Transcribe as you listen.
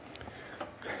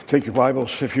Take your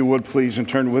Bibles, if you would, please, and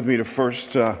turn with me to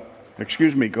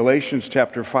Galatians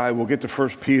chapter 5. We'll get to 1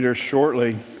 Peter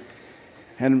shortly.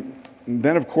 And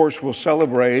then, of course, we'll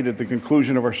celebrate at the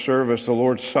conclusion of our service the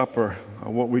Lord's Supper,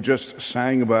 what we just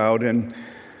sang about. And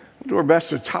we'll do our best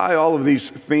to tie all of these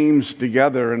themes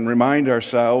together and remind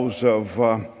ourselves of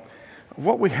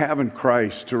what we have in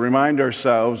Christ, to remind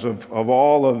ourselves of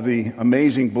all of the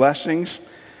amazing blessings,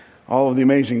 all of the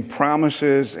amazing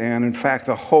promises, and, in fact,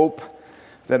 the hope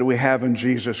that we have in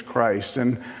Jesus Christ.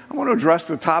 And I want to address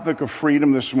the topic of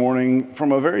freedom this morning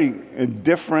from a very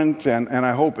different and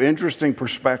I hope interesting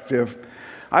perspective.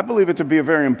 I believe it to be a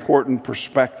very important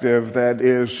perspective that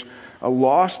is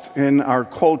lost in our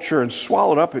culture and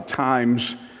swallowed up at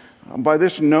times by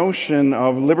this notion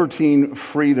of libertine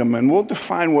freedom. And we'll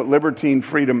define what libertine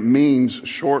freedom means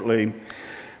shortly.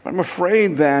 I'm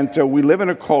afraid that we live in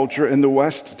a culture in the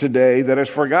West today that has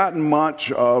forgotten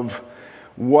much of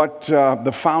what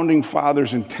the founding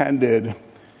fathers intended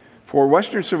for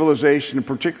Western civilization, and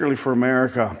particularly for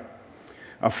America,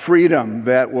 a freedom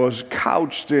that was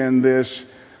couched in this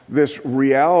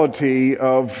reality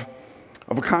of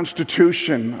a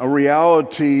constitution, a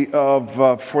reality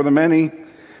of, for the many,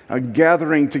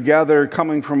 gathering together,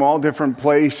 coming from all different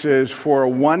places for a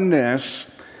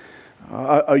oneness,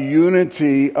 a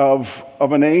unity of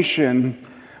a nation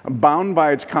bound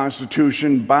by its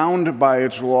constitution, bound by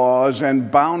its laws, and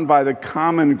bound by the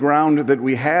common ground that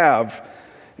we have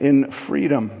in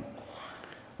freedom.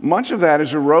 Much of that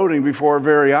is eroding before our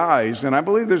very eyes, and I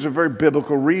believe there's a very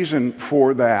biblical reason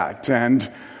for that. And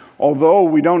although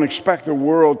we don't expect the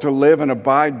world to live and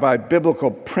abide by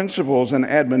biblical principles and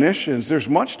admonitions, there's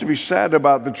much to be said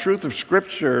about the truth of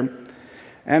Scripture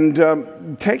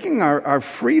and taking our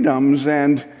freedoms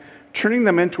and turning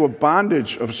them into a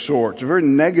bondage of sorts, a very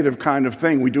negative kind of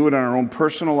thing. We do it in our own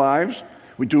personal lives.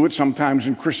 We do it sometimes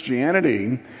in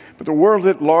Christianity. But the world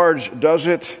at large does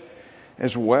it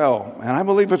as well. And I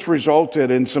believe it's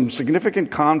resulted in some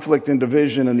significant conflict and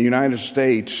division in the United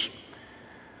States.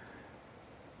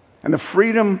 And the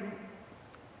freedom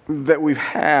that we've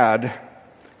had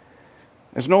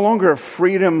is no longer a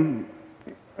freedom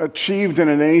achieved in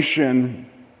a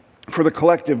nation for the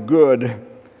collective good,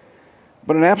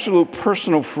 but an absolute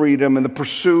personal freedom in the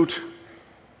pursuit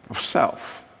of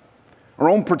self, our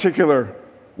own particular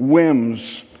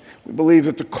whims. We believe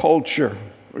that the culture,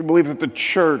 we believe that the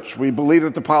church, we believe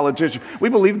that the politicians, we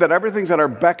believe that everything's at our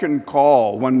beck and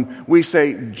call. When we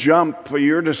say jump,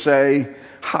 you're to say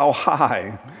how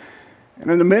high.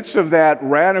 And in the midst of that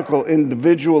radical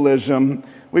individualism,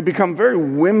 we become very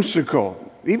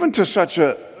whimsical, even to such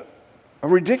a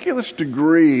ridiculous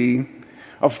degree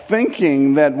of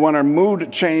thinking that when our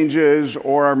mood changes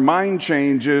or our mind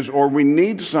changes or we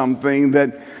need something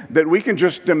that we can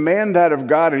just demand that of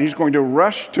God and He's going to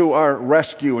rush to our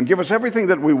rescue and give us everything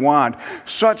that we want.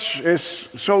 Such is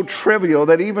so trivial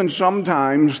that even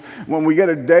sometimes when we get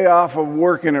a day off of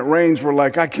work and it rains, we're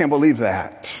like, I can't believe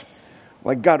that.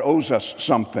 Like God owes us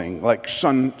something, like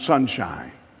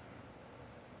sunshine.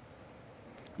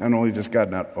 Not only does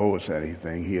God not owe us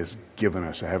anything, He has given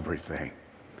us everything.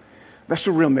 That's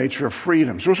the real nature of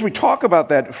freedom. So as we talk about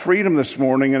that freedom this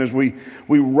morning, and as we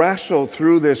wrestle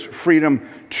through this freedom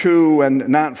to and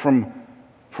not from,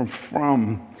 we're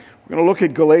going to look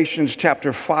at Galatians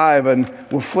chapter 5, and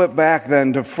we'll flip back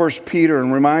then to 1 Peter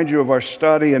and remind you of our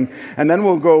study, and then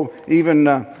we'll go even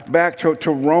back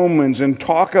to Romans and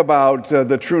talk about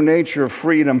the true nature of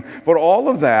freedom. But all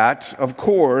of that, of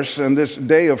course, in this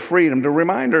day of freedom, to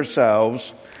remind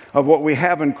ourselves of what we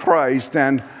have in Christ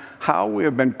and how we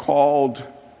have been called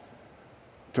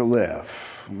to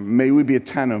live. May we be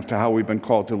attentive to how we've been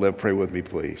called to live. Pray with me,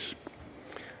 please.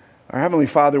 Our Heavenly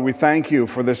Father, we thank You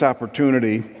for this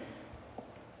opportunity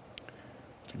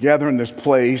to gather in this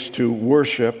place, to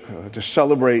worship, to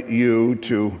celebrate You,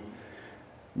 to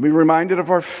be reminded of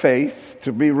our faith,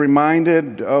 to be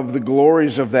reminded of the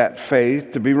glories of that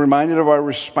faith, to be reminded of our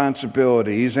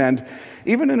responsibilities, and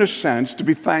even in a sense, to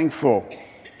be thankful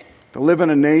to live in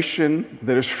a nation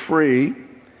that is free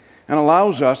and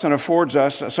allows us and affords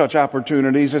us such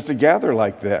opportunities as to gather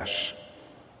like this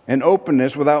in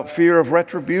openness without fear of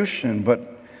retribution.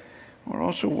 But we're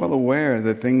also well aware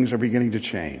that things are beginning to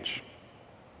change.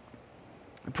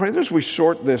 I pray that as we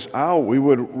sort this out, we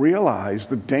would realize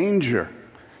the danger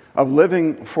of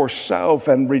living for self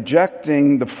and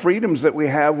rejecting the freedoms that we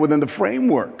have within the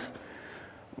framework,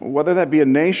 whether that be a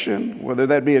nation, whether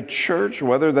that be a church,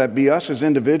 whether that be us as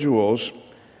individuals.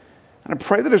 And I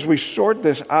pray that as we sort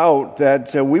this out,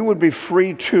 that we would be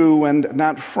free to and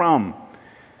not from.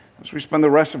 As we spend the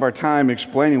rest of our time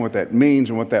explaining what that means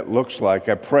and what that looks like,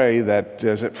 I pray that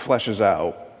as it fleshes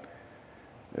out,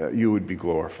 you would be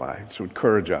glorified. So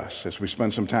encourage us as we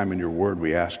spend some time in your word,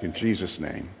 we ask in Jesus'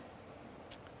 name.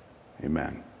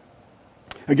 Amen.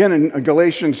 Again, in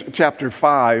Galatians chapter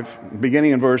 5,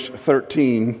 beginning in verse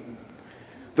 13,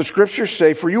 the scriptures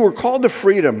say, "For you were called to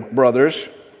freedom, brothers.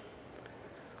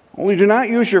 Only do not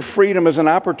use your freedom as an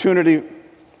opportunity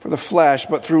for the flesh,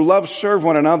 but through love serve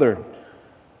one another.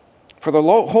 For the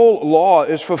whole law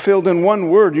is fulfilled in one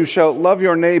word, you shall love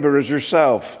your neighbor as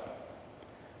yourself.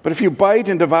 But if you bite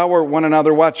and devour one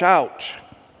another, watch out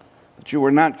that you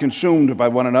are not consumed by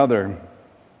one another.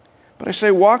 But I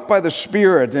say, walk by the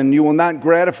Spirit, and you will not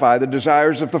gratify the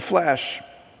desires of the flesh.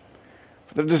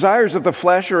 For the desires of the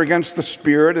flesh are against the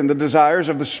Spirit, and the desires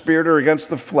of the Spirit are against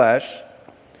the flesh.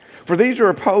 For these are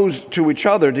opposed to each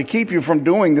other to keep you from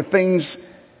doing the things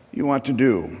you want to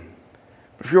do.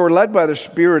 But if you are led by the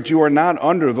Spirit, you are not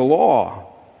under the law.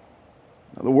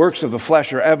 Now, the works of the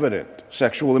flesh are evident: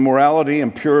 sexual immorality,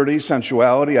 impurity,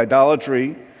 sensuality,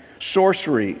 idolatry,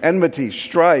 sorcery, enmity,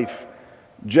 strife,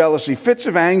 jealousy, fits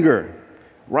of anger,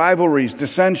 rivalries,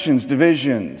 dissensions,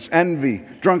 divisions, envy,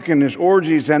 drunkenness,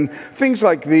 orgies, and things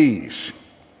like these.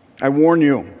 I warn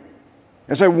you,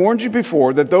 as I warned you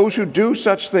before, that those who do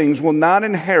such things will not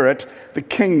inherit the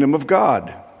kingdom of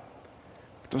God.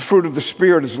 The fruit of the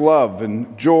Spirit is love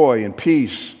and joy and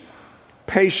peace,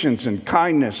 patience and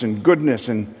kindness and goodness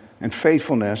and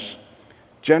faithfulness,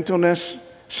 gentleness,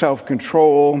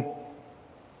 self-control.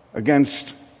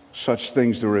 Against such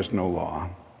things there is no law.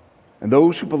 And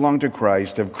those who belong to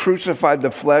Christ have crucified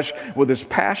the flesh with its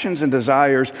passions and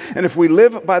desires. And if we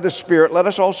live by the Spirit, let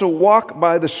us also walk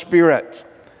by the Spirit.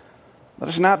 Let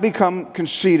us not become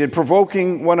conceited,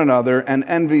 provoking one another and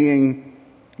envying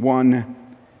one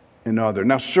another.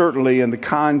 Now, certainly in the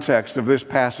context of this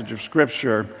passage of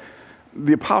Scripture,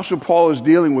 the Apostle Paul is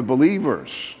dealing with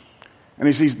believers. And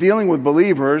as he's dealing with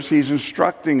believers, he's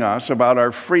instructing us about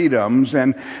our freedoms.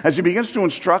 And as he begins to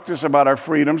instruct us about our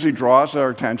freedoms, he draws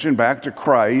our attention back to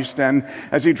Christ. And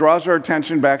as he draws our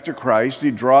attention back to Christ,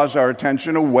 he draws our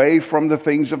attention away from the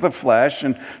things of the flesh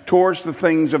and towards the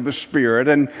things of the Spirit.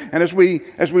 And as we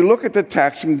look at the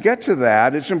text and get to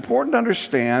that, it's important to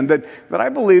understand that I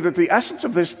believe that the essence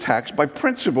of this text, by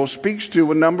principle, speaks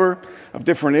to a number of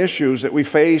different issues that we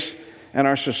face in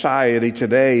our society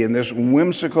today in this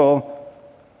whimsical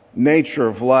nature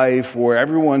of life where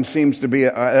everyone seems to be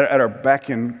at our beck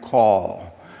and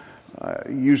call. I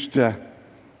used to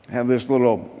have this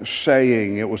little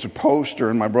saying. It was a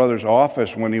poster in my brother's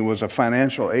office when he was a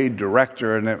financial aid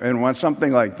director, and it went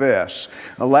something like this: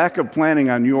 a lack of planning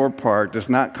on your part does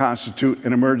not constitute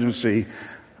an emergency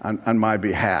on my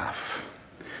behalf.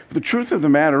 The truth of the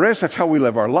matter is, that's how we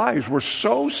live our lives. We're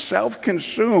so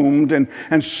self-consumed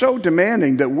and so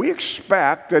demanding that we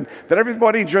expect that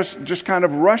everybody just kind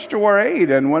of rush to our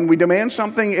aid. And when we demand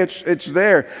something, it's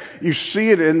there. You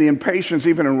see it in the impatience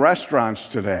even in restaurants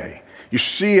today. You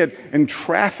see it in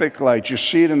traffic lights. You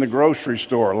see it in the grocery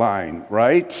store line,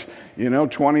 right?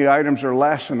 20 items or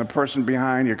less, and the person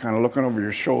behind you kind of looking over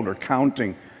your shoulder,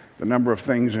 counting the number of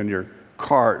things in your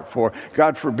cart for,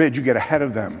 God forbid, you get ahead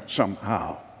of them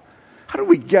somehow. How did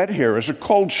we get here as a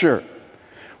culture?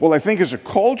 Well, I think as a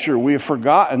culture, we have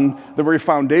forgotten the very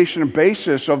foundation and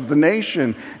basis of the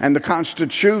nation and the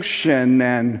Constitution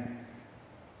and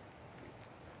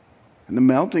the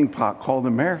melting pot called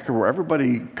America, where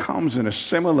everybody comes and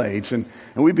assimilates and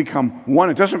we become one.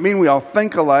 It doesn't mean we all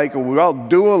think alike or we all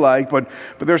do alike, but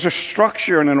there's a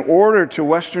structure and an order to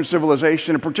Western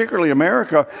civilization, and particularly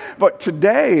America. But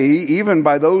today, even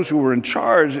by those who are in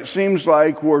charge, it seems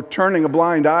like we're turning a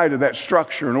blind eye to that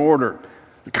structure and order.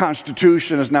 The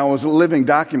Constitution is now a living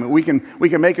document. We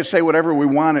can make it say whatever we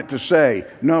want it to say.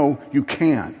 No, you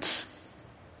can't.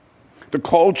 The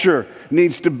culture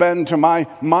needs to bend to my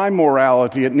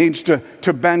morality. It needs to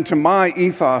bend to my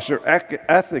ethos or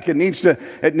ethic. It needs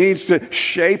to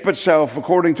shape itself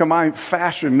according to my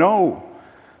fashion. No,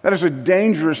 that is a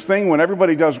dangerous thing when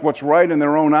everybody does what's right in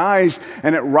their own eyes,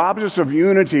 and it robs us of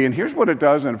unity. And here's what it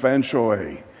does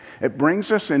eventually. It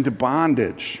brings us into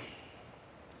bondage.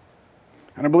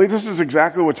 And I believe this is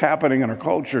exactly what's happening in our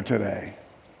culture today.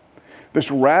 This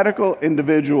radical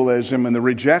individualism and the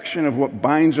rejection of what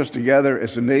binds us together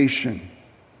as a nation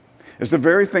is the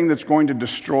very thing that's going to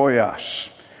destroy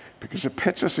us, because it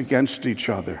pits us against each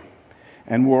other.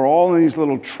 And we're all in these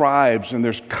little tribes, and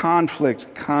there's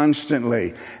conflict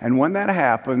constantly. And when that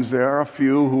happens, there are a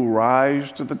few who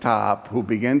rise to the top, who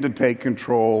begin to take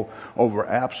control over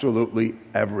absolutely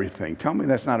everything. Tell me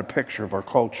that's not a picture of our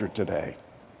culture today.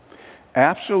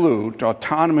 Absolute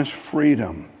autonomous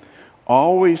freedom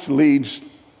always leads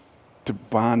to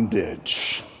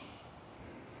bondage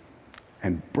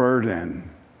and burden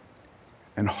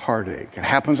and heartache. It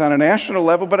happens on a national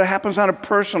level, but it happens on a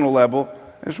personal level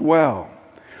as well.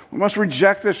 We must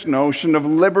reject this notion of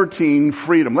libertine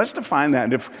freedom. Let's define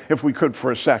that if we could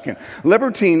for a second.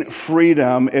 Libertine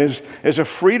freedom is a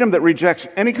freedom that rejects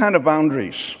any kind of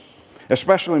boundaries,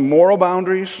 especially moral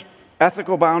boundaries,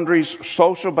 ethical boundaries,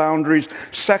 social boundaries,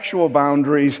 sexual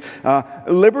boundaries.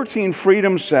 Libertine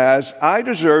freedom says, I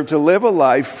deserve to live a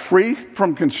life free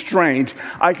from constraint.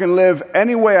 I can live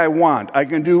any way I want. I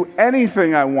can do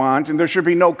anything I want, and there should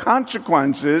be no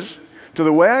consequences to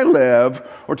the way I live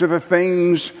or to the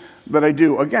things that I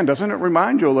do. Again, doesn't it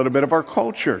remind you a little bit of our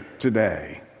culture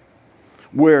today,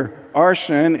 where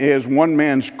arson is one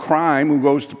man's crime who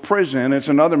goes to prison, it's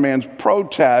another man's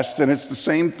protest, and it's the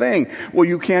same thing. Well,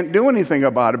 you can't do anything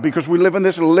about it because we live in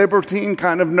this libertine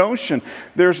kind of notion.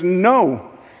 There's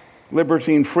no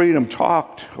libertine freedom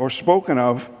talked or spoken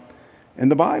of in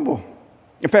the Bible.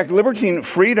 In fact, libertine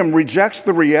freedom rejects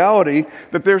the reality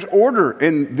that there's order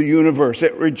in the universe.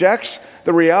 It rejects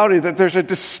the reality that there's a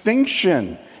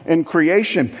distinction in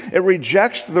creation. It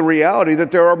rejects the reality that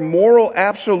there are moral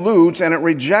absolutes, and it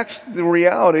rejects the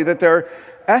reality that there are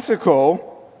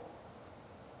ethical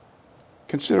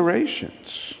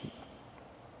considerations.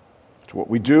 To what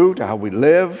we do, to how we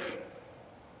live,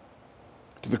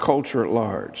 to the culture at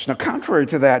large. Now, contrary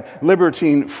to that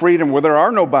libertine freedom where there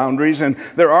are no boundaries and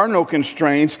there are no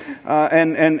constraints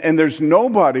and there's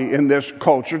nobody in this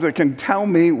culture that can tell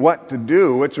me what to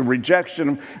do, it's a rejection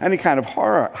of any kind of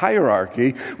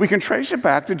hierarchy, we can trace it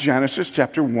back to Genesis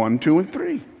chapter 1, 2, and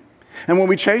 3. And when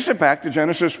we chase it back to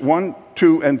Genesis 1,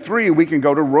 2, and 3, we can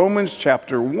go to Romans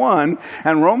chapter 1,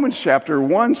 and Romans chapter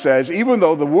 1 says, even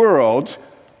though the world,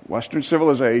 Western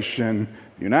civilization,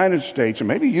 the United States, and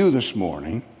maybe you this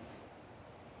morning,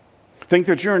 think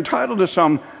that you're entitled to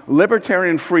some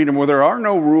libertarian freedom where there are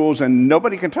no rules and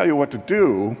nobody can tell you what to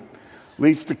do,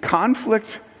 leads to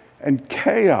conflict and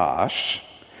chaos.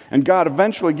 And God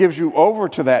eventually gives you over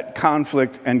to that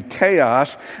conflict and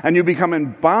chaos, and you become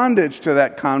in bondage to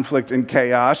that conflict and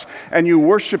chaos, and you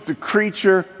worship the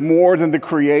creature more than the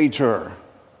creator.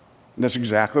 And that's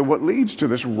exactly what leads to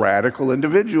this radical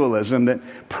individualism that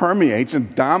permeates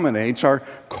and dominates our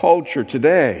culture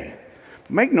today.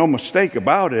 Make no mistake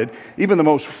about it, even the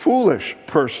most foolish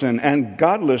person and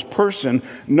godless person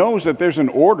knows that there's an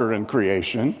order in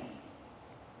creation.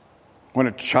 When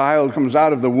a child comes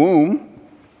out of the womb,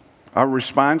 our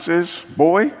response is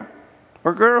boy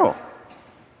or girl.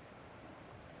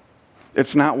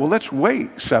 It's not, well, let's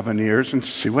wait 7 years and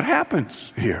see what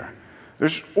happens here.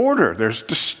 There's order, there's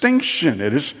distinction,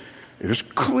 it is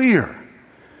clear.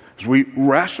 As we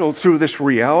wrestle through this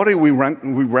reality, we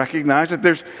recognize that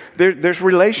there's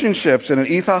relationships and an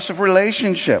ethos of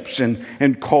relationships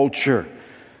in culture.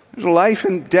 There's life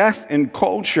and death in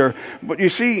culture. But you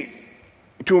see,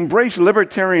 to embrace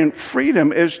libertarian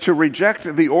freedom is to reject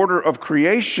the order of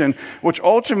creation, which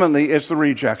ultimately is the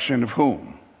rejection of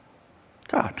whom?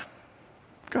 God.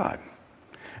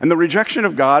 And the rejection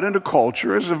of God into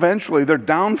culture is eventually their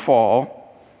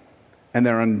downfall and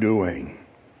their undoing.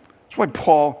 That's why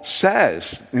Paul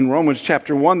says in Romans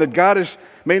chapter 1 that God has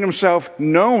made himself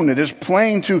known. It is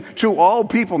plain to all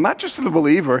people, not just to the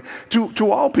believer,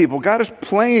 to all people. God is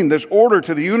plain, there's order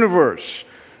to the universe.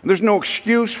 There's no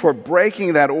excuse for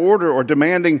breaking that order or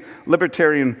demanding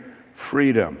libertarian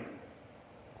freedom.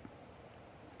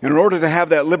 And in order to have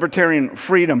that libertarian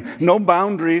freedom, no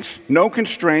boundaries, no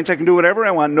constraints, I can do whatever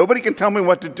I want, nobody can tell me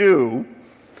what to do,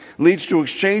 leads to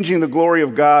exchanging the glory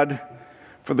of God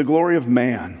for the glory of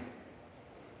man.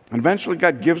 And eventually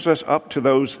God gives us up to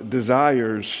those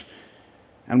desires,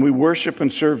 and we worship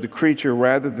and serve the creature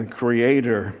rather than the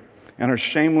Creator and our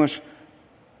shameless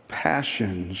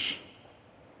passions.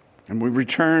 And we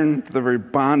return to the very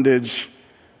bondage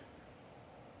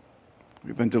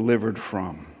we've been delivered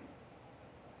from.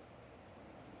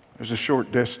 There's a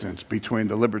short distance between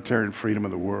the libertarian freedom of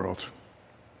the world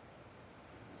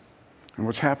and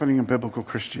what's happening in biblical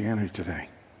Christianity today,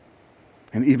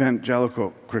 and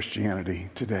evangelical Christianity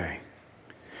today.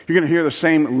 You're going to hear the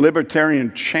same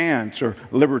libertarian chants, or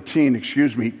libertine,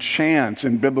 chants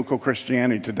in biblical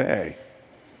Christianity today.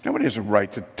 Nobody has a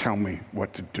right to tell me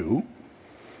what to do.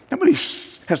 Nobody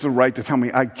has the right to tell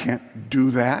me I can't do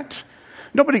that.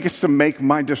 Nobody gets to make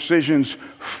my decisions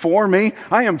for me.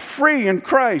 I am free in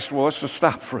Christ. Well, let's just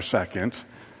stop for a second.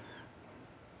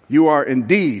 You are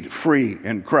indeed free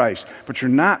in Christ, but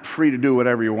you're not free to do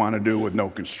whatever you want to do with no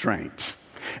constraints.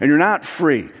 And you're not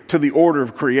free to the order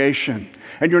of creation.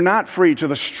 And you're not free to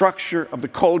the structure of the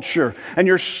culture. And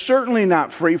you're certainly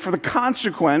not free for the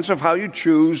consequence of how you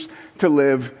choose to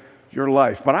live your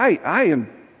life. But I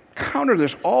encounter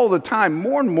this all the time,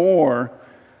 more and more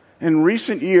in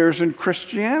recent years in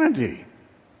Christianity.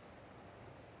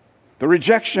 The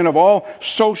rejection of all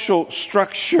social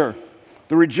structure,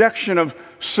 the rejection of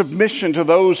submission to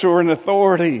those who are in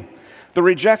authority, the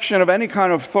rejection of any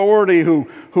kind of authority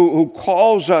who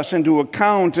calls us into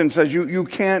account and says, you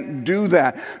can't do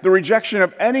that. The rejection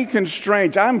of any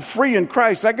constraint. I'm free in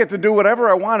Christ. I get to do whatever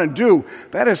I want to do.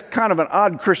 That is kind of an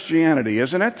odd Christianity,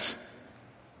 isn't it?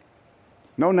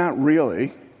 No, not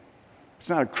really. It's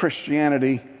not a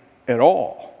Christianity at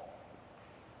all.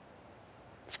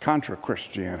 It's contra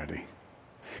Christianity.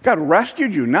 God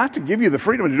rescued you not to give you the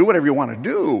freedom to do whatever you want to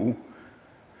do.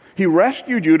 He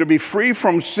rescued you to be free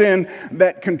from sin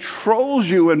that controls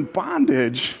you in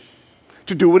bondage,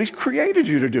 to do what He's created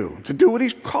you to do what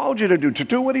He's called you to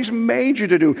do what He's made you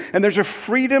to do. And there's a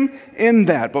freedom in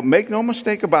that. But make no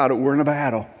mistake about it, we're in a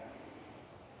battle.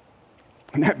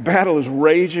 And that battle is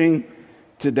raging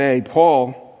today.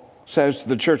 Paul says to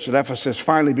the church at Ephesus,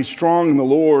 finally be strong in the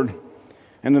Lord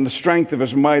and in the strength of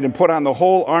His might, and put on the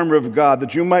whole armor of God,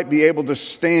 that you might be able to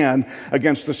stand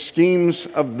against the schemes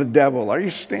of the devil. Are you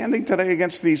standing today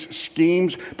against these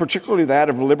schemes, particularly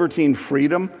that of libertine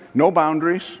freedom? No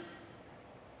boundaries.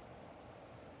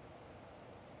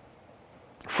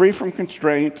 Free from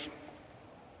constraint.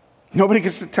 Nobody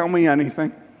gets to tell me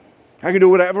anything. I can do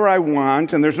whatever I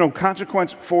want, and there's no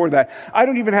consequence for that. I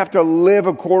don't even have to live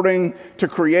according to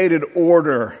created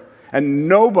order, and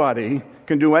nobody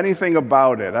can do anything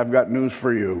about it. I've got news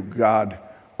for you. God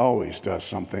always does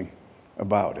something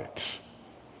about it.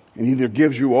 And He either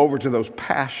gives you over to those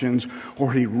passions,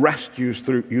 or He rescues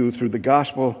you through the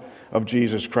gospel of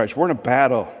Jesus Christ. We're in a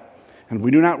battle, and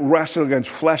we do not wrestle against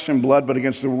flesh and blood, but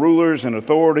against the rulers and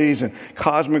authorities and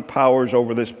cosmic powers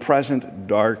over this present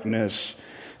darkness,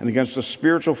 and against the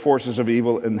spiritual forces of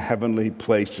evil in heavenly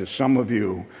places. Some of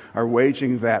you are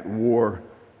waging that war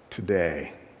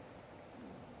today.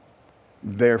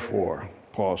 Therefore,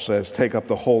 Paul says, take up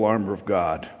the whole armor of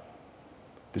God,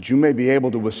 that you may be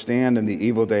able to withstand in the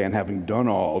evil day, and having done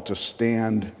all, to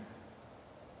stand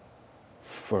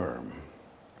firm.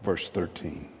 Verse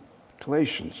 13,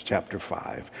 Galatians chapter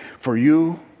 5. For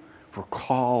you were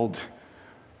called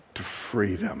to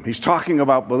freedom. He's talking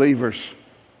about believers.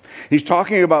 He's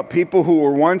talking about people who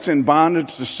were once in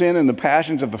bondage to sin and the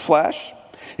passions of the flesh.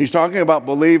 He's talking about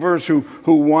believers who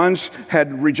once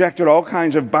had rejected all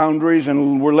kinds of boundaries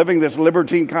and were living this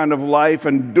libertine kind of life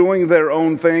and doing their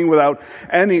own thing without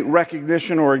any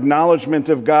recognition or acknowledgement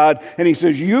of God. And he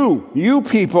says, you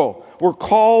people were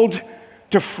called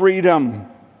to freedom.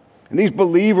 And these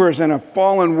believers in a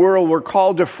fallen world were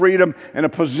called to freedom in a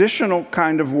positional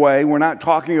kind of way. We're not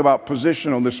talking about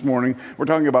positional this morning. We're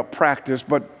talking about practice,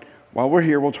 but while we're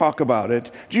here, we'll talk about it.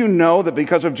 Do you know that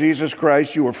because of Jesus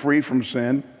Christ, you are free from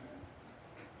sin?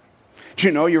 Do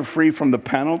you know you're free from the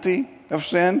penalty of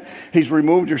sin? He's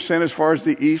removed your sin as far as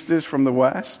the east is from the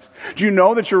west. Do you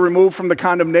know that you're removed from the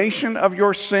condemnation of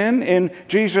your sin in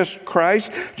Jesus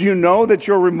Christ? Do you know that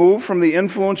you're removed from the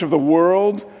influence of the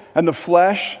world and the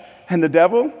flesh and the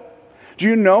devil? Do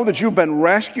you know that you've been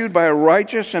rescued by a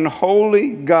righteous and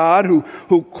holy God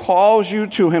who calls you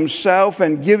to Himself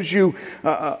and gives you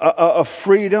a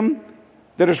freedom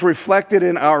that is reflected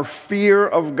in our fear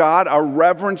of God, our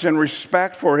reverence and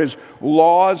respect for His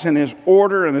laws and His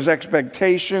order and His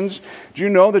expectations? Do you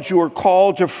know that you are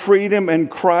called to freedom in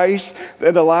Christ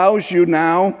that allows you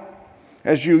now,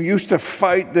 as you used to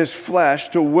fight this flesh,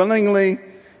 to willingly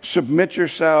submit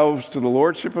yourselves to the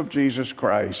Lordship of Jesus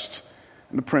Christ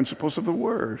and the principles of the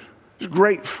Word? There's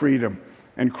great freedom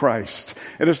in Christ.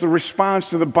 It is the response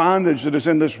to the bondage that is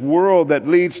in this world that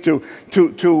leads to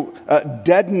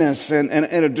deadness and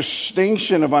a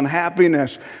distinction of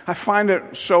unhappiness. I find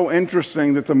it so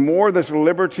interesting that the more this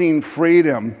libertine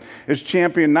freedom is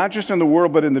championed, not just in the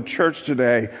world but in the church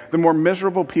today, the more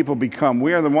miserable people become.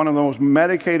 We are one of the most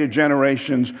medicated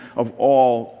generations of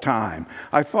all time.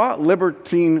 I thought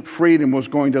libertine freedom was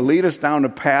going to lead us down a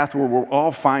path where we'll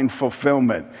all find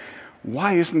fulfillment.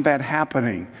 Why isn't that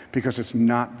happening? Because it's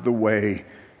not the way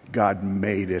God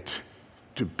made it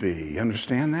to be. You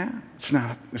understand that? It's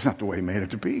not the way He made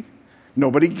it to be.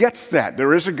 Nobody gets that.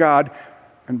 There is a God,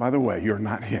 and by the way, you're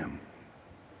not Him.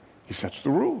 He sets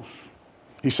the rules.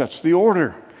 He sets the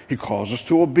order. He calls us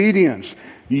to obedience.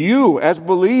 You, as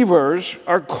believers,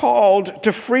 are called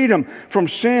to freedom from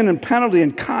sin and penalty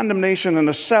and condemnation and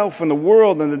the self and the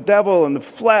world and the devil and the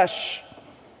flesh.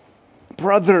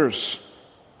 Brothers,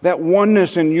 that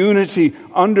oneness and unity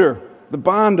under the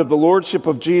bond of the Lordship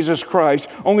of Jesus Christ.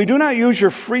 Only do not use your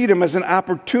freedom as an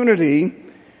opportunity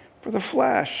for the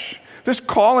flesh. This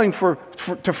calling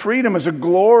to freedom is a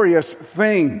glorious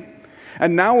thing.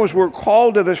 And now as we're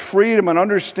called to this freedom and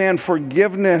understand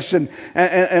forgiveness and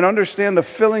understand the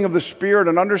filling of the Spirit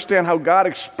and understand how God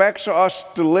expects us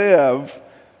to live,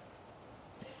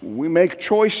 we make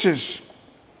choices.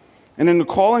 And in the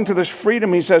calling to this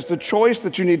freedom, he says the choice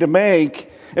that you need to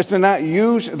make is to not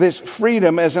use this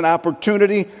freedom as an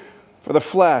opportunity for the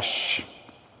flesh,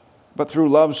 but through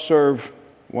love serve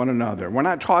one another. We're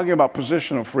not talking about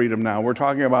positional freedom now. We're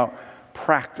talking about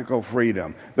practical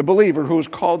freedom. The believer who is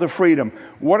called to freedom,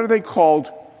 what are they called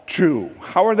to?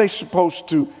 How are they supposed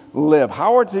to live?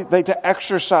 How are they to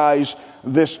exercise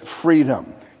this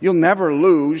freedom? You'll never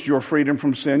lose your freedom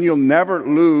from sin. You'll never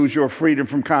lose your freedom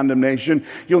from condemnation.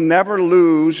 You'll never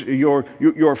lose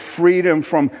your freedom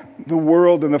from the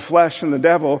world and the flesh and the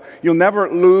devil. You'll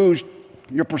never lose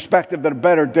your perspective that a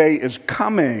better day is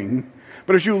coming.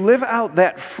 But as you live out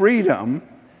that freedom,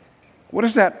 what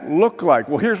does that look like?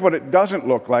 Well, here's what it doesn't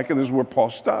look like, and this is where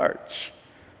Paul starts.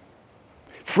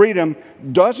 Freedom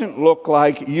doesn't look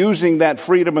like using that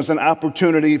freedom as an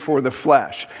opportunity for the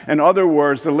flesh. In other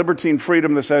words, the libertine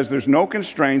freedom that says there's no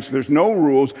constraints, there's no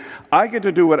rules, I get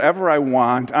to do whatever I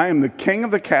want, I am the king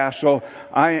of the castle,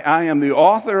 I am the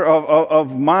author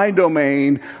of my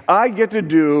domain, I get to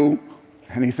do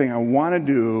anything I want to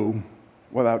do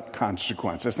without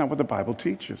consequence. That's not what the Bible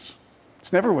teaches.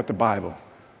 It's never what the Bible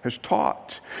has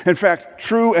taught. In fact,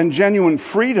 true and genuine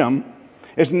freedom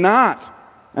is not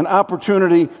an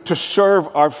opportunity to serve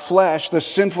our flesh, the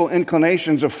sinful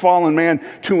inclinations of fallen man,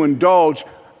 to indulge.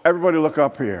 Everybody look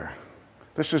up here.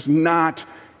 This is not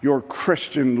your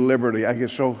Christian liberty. I get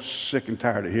so sick and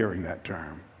tired of hearing that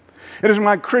term. It is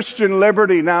my Christian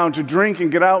liberty now to drink and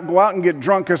go out and get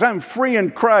drunk because I'm free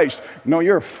in Christ. No,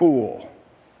 you're a fool.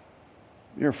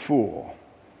 You're a fool.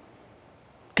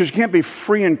 Because you can't be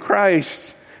free in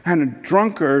Christ and a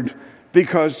drunkard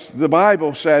because the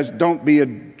Bible says don't be a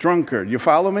drunkard. You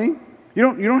follow me?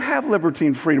 You don't have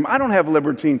libertine freedom. I don't have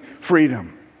libertine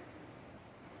freedom.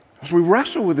 As we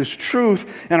wrestle with this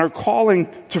truth and are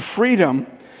calling to freedom,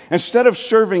 instead of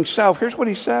serving self, here's what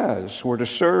he says. We're to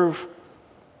serve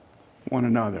one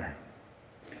another.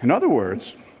 In other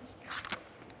words,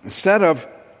 instead of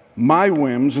my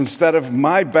whims, instead of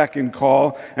my beck and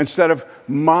call, instead of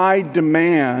my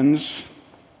demands,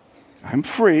 I'm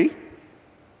free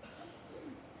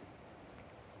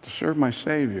to serve my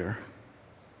Savior.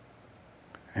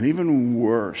 And even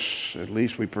worse, at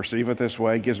least we perceive it this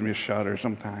way, it gives me a shudder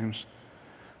sometimes.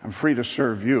 I'm free to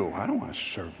serve you. I don't want to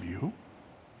serve you.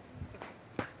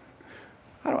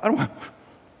 I don't want,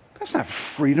 that's not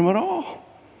freedom at all.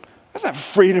 That's not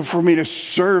freedom for me to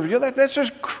serve you. That's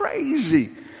just crazy.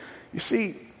 You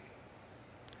see,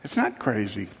 it's not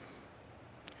crazy.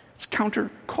 It's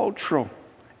countercultural.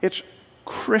 It's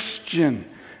Christian.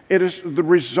 It is the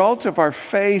result of our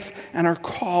faith and our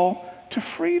call to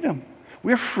freedom.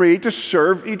 We're free to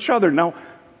serve each other. Now,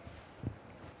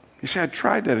 you say, I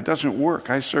tried that. It doesn't work.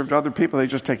 I served other people. They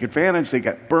just take advantage. They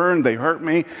get burned. They hurt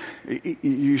me.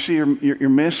 You see, you're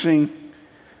missing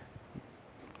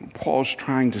what Paul's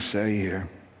trying to say here.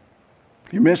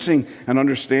 You're missing an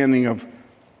understanding of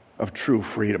true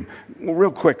freedom. Well,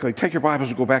 real quickly, take your Bibles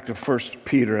and go back to 1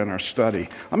 Peter in our study.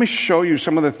 Let me show you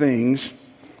some of the things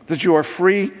that you are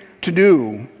free to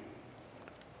do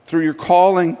through your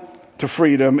calling to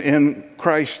freedom in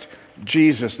Christ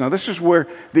Jesus. Now, this is where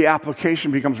the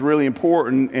application becomes really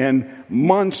important in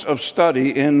months of study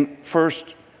in 1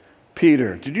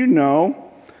 Peter. Did you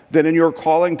know that in your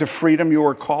calling to freedom, you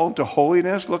are called to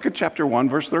holiness? Look at chapter 1,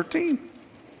 verse 13.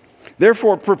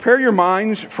 Therefore, prepare your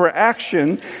minds for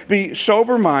action, be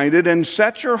sober-minded, and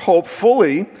set your hope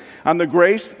fully on the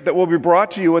grace that will be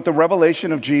brought to you at the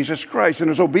revelation of Jesus Christ.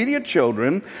 And as obedient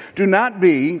children, do not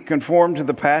be conformed to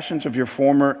the passions of your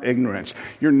former ignorance.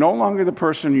 You're no longer the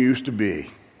person you used to be.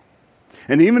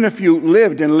 And even if you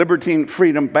lived in libertine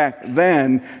freedom back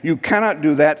then, you cannot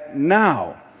do that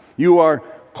now. You are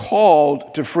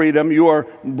called to freedom. You are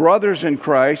brothers in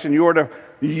Christ, and you are to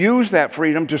use that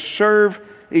freedom to serve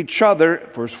each other,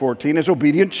 verse 14, as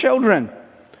obedient children,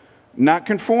 not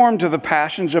conformed to the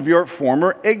passions of your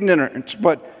former ignorance,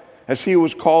 but as he who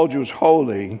was called you is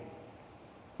holy,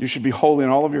 you should be holy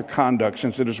in all of your conduct,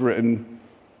 since it is written,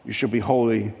 you shall be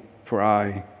holy, for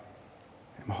I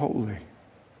am holy.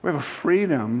 We have a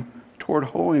freedom toward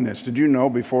holiness. Did you know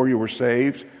before you were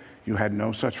saved, you had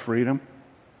no such freedom?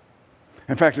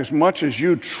 In fact, as much as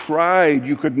you tried,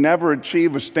 you could never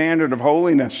achieve a standard of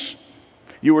holiness.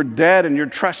 You were dead in your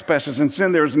trespasses and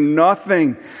sin. There's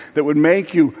nothing that would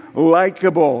make you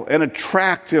likable and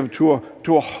attractive to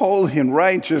a holy and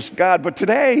righteous God. But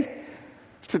today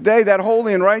that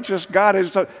holy and righteous God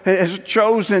has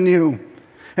chosen you.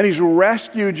 And He's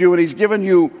rescued you, and He's given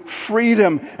you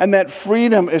freedom. And that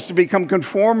freedom is to become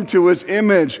conformed to His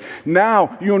image.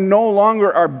 Now, you no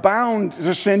longer are bound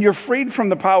to sin. You're freed from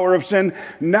the power of sin.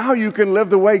 Now you can live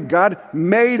the way God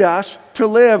made us to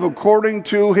live, according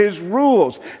to His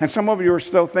rules. And some of you are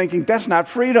still thinking, that's not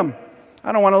freedom.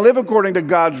 I don't want to live according to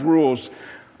God's rules.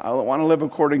 I want to live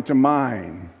according to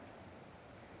mine.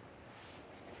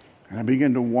 And I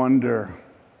begin to wonder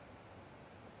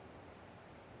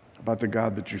about the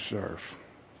God that you serve.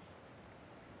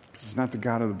 Because it's not the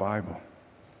God of the Bible.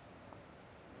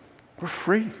 We're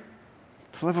free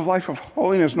to live a life of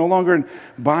holiness, no longer in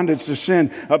bondage to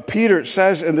sin. Peter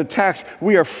says in the text,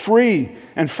 we are free.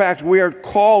 In fact, we are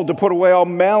called to put away all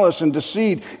malice and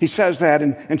deceit. He says that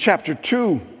in chapter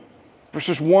 2,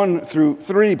 verses 1 through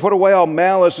 3. Put away all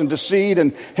malice and deceit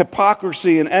and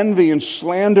hypocrisy and envy and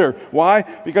slander. Why?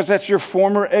 Because that's your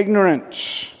former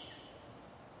ignorance.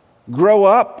 Grow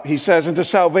up, he says, into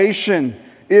salvation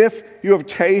if you have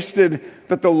tasted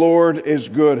that the Lord is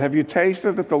good. Have you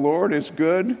tasted that the Lord is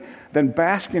good? Then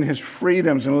bask in His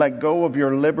freedoms and let go of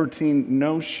your libertine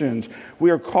notions. We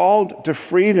are called to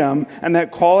freedom, and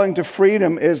that calling to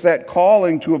freedom is that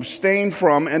calling to abstain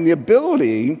from and the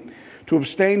ability to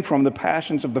abstain from the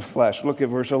passions of the flesh. Look at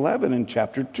verse 11 in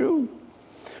chapter 2.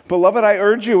 Beloved, I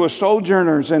urge you as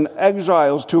sojourners and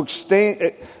exiles to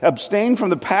abstain from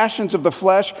the passions of the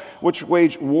flesh which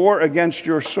wage war against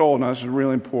your soul. Now, this is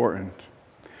really important.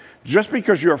 Just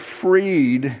because you're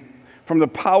freed from the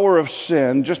power of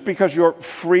sin, just because you're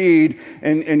freed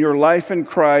in your life in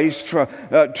Christ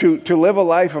to live a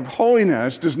life of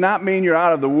holiness, does not mean you're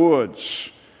out of the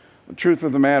woods. The truth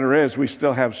of the matter is we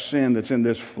still have sin that's in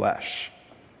this flesh.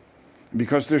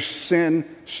 Because there's sin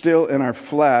still in our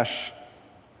flesh,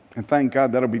 and thank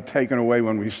God that'll be taken away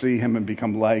when we see Him and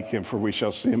become like Him, for we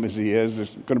shall see Him as He is. There's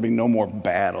going to be no more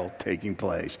battle taking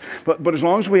place. But as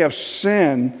long as we have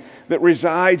sin that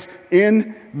resides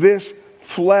in this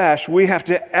flesh, we have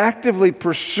to actively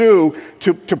pursue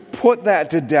to put that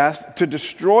to death, to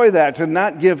destroy that, to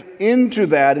not give into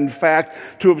that. In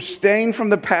fact, to abstain from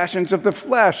the passions of the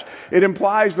flesh. It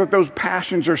implies that those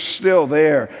passions are still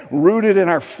there, rooted in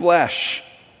our flesh.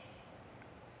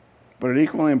 But it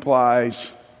equally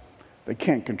implies they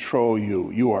can't control you.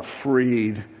 You are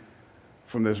freed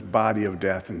from this body of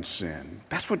death and sin.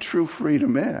 That's what true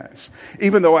freedom is.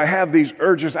 Even though I have these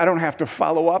urges, I don't have to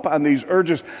follow up on these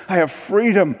urges. I have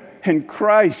freedom in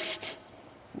Christ.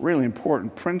 Really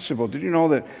important principle. Did you know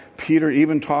that Peter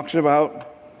even talks about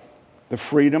the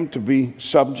freedom to be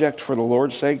subject for the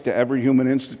Lord's sake to every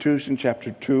human institution?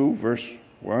 Chapter 2, verse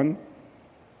 1.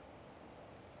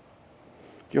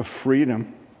 You have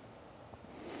freedom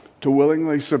to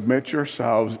willingly submit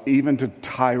yourselves even to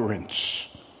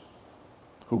tyrants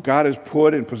who God has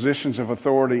put in positions of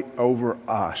authority over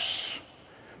us.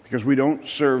 Because we don't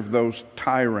serve those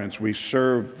tyrants, we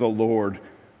serve the Lord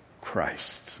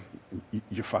Christ.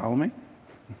 You follow me?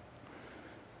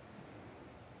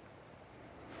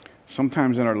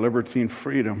 Sometimes in our libertine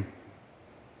freedom,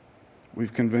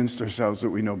 we've convinced ourselves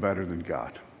that we know better than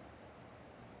God.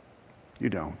 You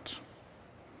don't.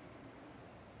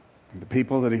 The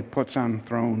people that He puts on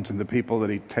thrones and the people that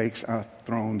He takes off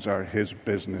thrones are His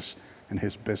business and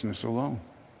His business alone.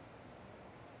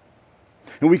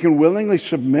 And we can willingly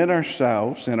submit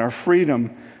ourselves and our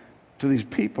freedom to these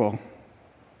people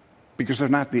because they're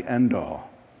not the end all.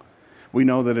 We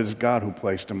know that it is God who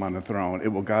placed them on the throne.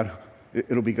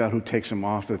 It'll be God who takes them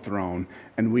off the throne.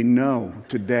 And we know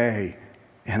today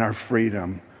in our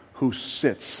freedom who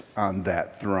sits on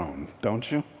that throne, don't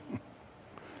you?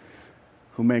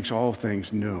 Who makes all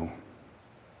things new,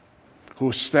 who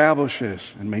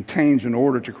establishes and maintains an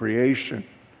order to creation,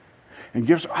 and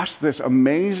gives us this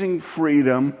amazing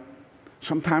freedom,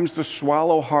 sometimes to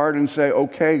swallow hard and say,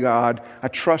 okay, God, I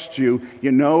trust you.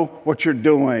 You know what you're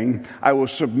doing. I will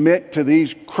submit to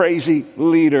these crazy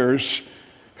leaders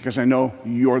because I know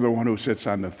you're the one who sits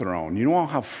on the throne. You know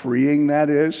how freeing that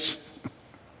is?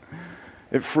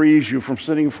 It frees you from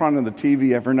sitting in front of the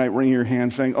TV every night, wringing your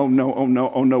hands, saying, oh no, oh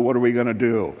no, oh no, what are we going to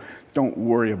do? Don't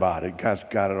worry about it. God's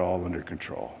got it all under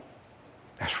control.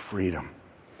 That's freedom.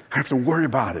 I have to worry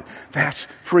about it. That's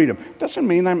freedom. Doesn't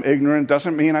mean I'm ignorant.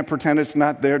 Doesn't mean I pretend it's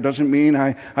not there. Doesn't mean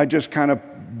I just kind of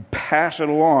pass it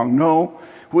along. No,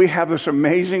 we have this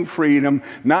amazing freedom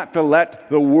not to let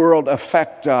the world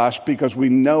affect us because we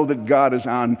know that God is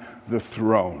on the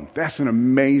throne. That's an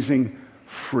amazing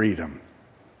freedom.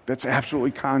 That's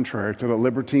absolutely contrary to the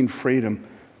libertine freedom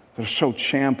that is so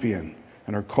championed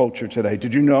in our culture today.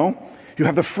 Did you know? You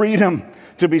have the freedom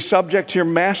to be subject to your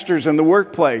masters in the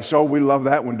workplace. Oh, we love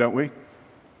that one, don't we?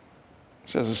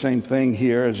 says the same thing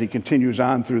here as he continues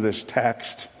on through this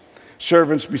text.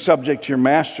 Servants, be subject to your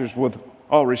masters with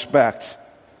all respect,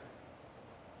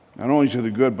 not only to the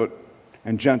good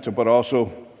and gentle, but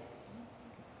also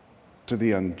to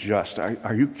the unjust.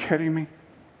 Are you kidding me?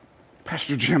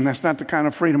 Pastor Jim, that's not the kind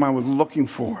of freedom I was looking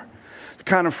for. The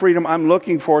kind of freedom I'm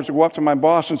looking for is to go up to my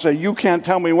boss and say, you can't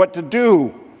tell me what to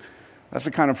do. That's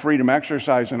the kind of freedom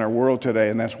exercised in our world today,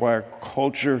 and that's why our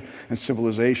culture and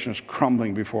civilization is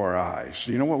crumbling before our eyes.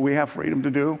 You know what we have freedom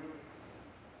to do?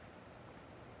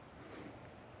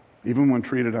 Even when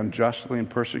treated unjustly and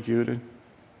persecuted,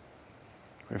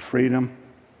 we have freedom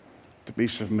to be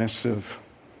submissive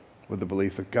with the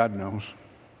belief that God knows.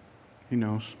 He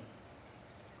knows.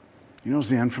 He knows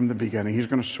the end from the beginning. He's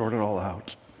going to sort it all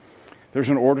out. There's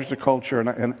an order to culture,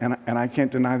 and I can't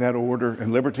deny that order.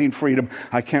 And liberty and freedom,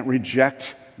 I can't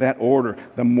reject that order,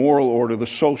 the moral order, the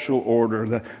social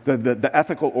order, the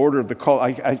ethical order of the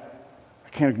culture. I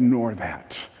can't ignore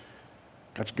that.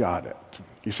 God's got it.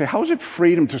 You say, how is it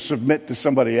freedom to submit to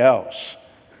somebody else?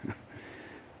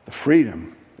 The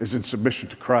freedom is in submission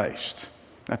to Christ,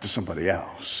 not to somebody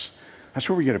else. That's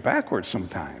where we get it backwards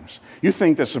sometimes. You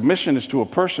think that submission is to a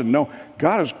person. No,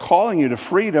 God is calling you to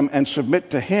freedom and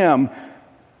submit to Him. And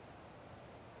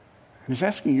He's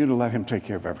asking you to let Him take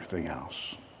care of everything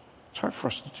else. It's hard for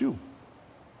us to do,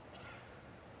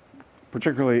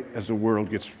 particularly as the world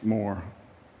gets more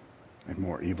and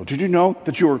more evil. Did you know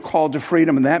that you are called to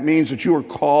freedom? And that means that you are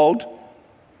called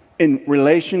in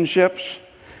relationships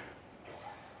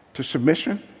to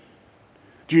submission.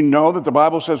 Do you know that the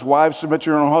Bible says, wives, submit to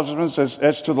your own husbands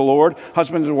as to the Lord?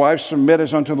 Husbands and wives, submit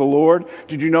as unto the Lord.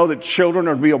 Did you know that children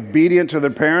are to be obedient to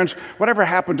their parents? Whatever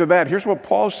happened to that? Here's what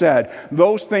Paul said.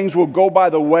 Those things will go by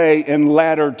the way in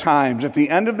latter times. At the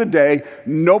end of the day,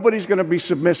 nobody's going to be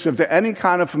submissive to any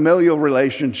kind of familial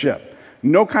relationship.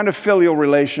 No kind of filial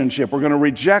relationship. We're going to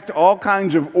reject all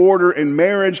kinds of order in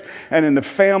marriage and in the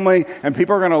family, and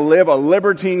people are going to live a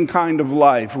libertine kind of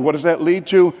life. What does that lead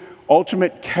to?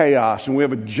 Ultimate chaos, and we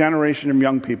have a generation of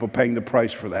young people paying the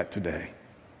price for that today.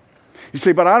 You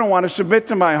say, but I don't want to submit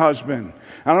to my husband.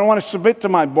 I don't want to submit to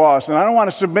my boss, and I don't want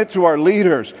to submit to our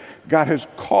leaders. God has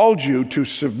called you to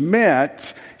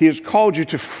submit. He has called you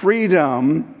to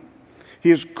freedom. He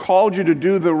has called you to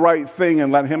do the right thing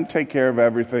and let Him take care of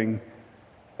everything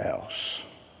else.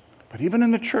 But even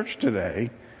in the church today,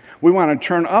 we want to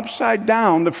turn upside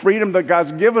down the freedom that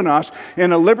God's given us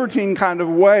in a libertine kind of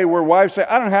way where wives say,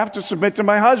 I don't have to submit to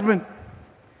my husband.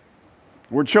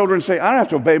 Where children say, I don't have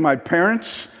to obey my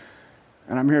parents.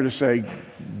 And I'm here to say,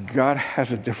 God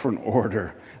has a different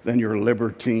order than your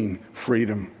libertine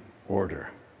freedom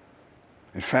order.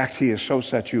 In fact, He has so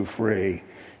set you free,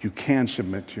 you can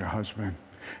submit to your husband.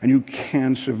 And you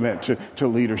can submit to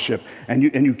leadership, and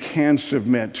you can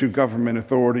submit to government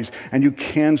authorities, and you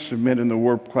can submit in the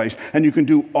workplace, and you can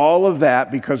do all of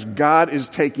that because God is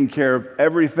taking care of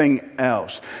everything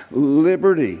else.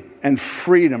 Liberty and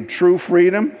freedom, true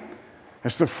freedom,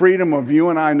 it's the freedom of you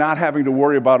and I not having to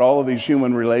worry about all of these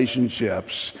human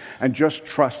relationships and just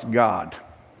trust God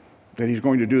that He's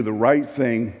going to do the right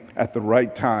thing at the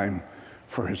right time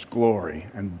for His glory.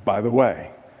 And by the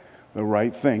way, the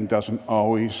right thing doesn't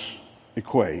always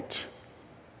equate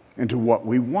into what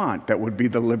we want. That would be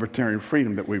the libertarian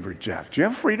freedom that we reject. Do you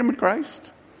have freedom in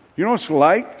Christ? You know what it's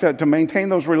like to maintain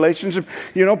those relationships?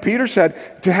 You know, Peter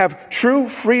said to have true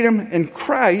freedom in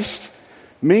Christ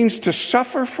means to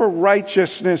suffer for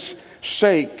righteousness'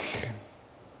 sake.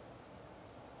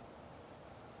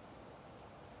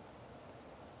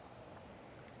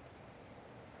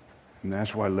 And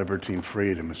that's why liberty and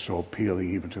freedom is so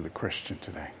appealing even to the Christian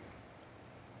today.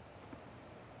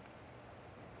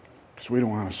 Because we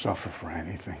don't want to suffer for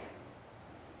anything.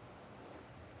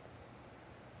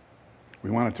 We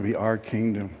want it to be our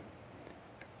kingdom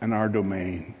and our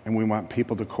domain, and we want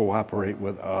people to cooperate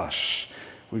with us.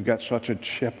 We've got such a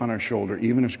chip on our shoulder,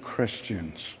 even as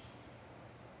Christians,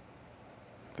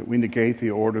 that we negate the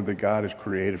order that God has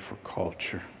created for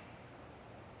culture.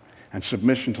 And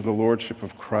submission to the lordship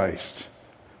of Christ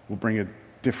will bring a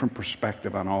different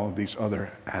perspective on all of these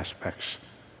other aspects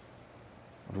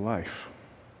of life.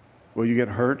 Will you get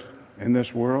hurt in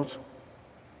this world?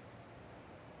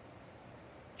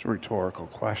 It's a rhetorical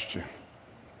question.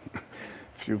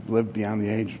 If you've lived beyond the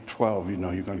age of 12, you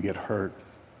know you're going to get hurt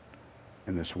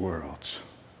in this world.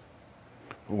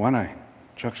 But when I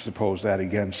juxtapose that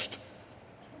against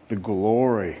the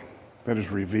glory that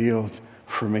is revealed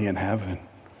for me in heaven,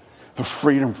 the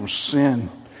freedom from sin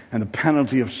and the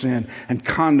penalty of sin and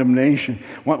condemnation,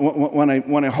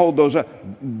 when I hold those up,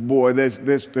 boy,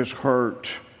 this hurt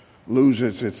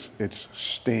loses its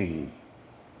sting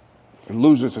It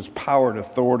loses its power and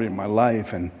authority in my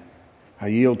life, and I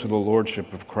yield to the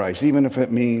lordship of Christ, even if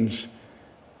it means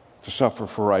to suffer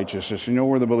for righteousness. You know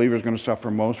where the believer is going to suffer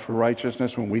most for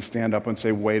righteousness? When we stand up and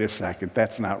say, wait a second,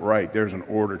 that's not right. There's an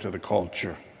order to the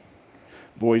culture.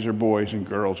 Boys are boys and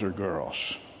girls are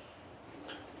girls.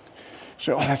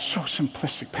 So, that's so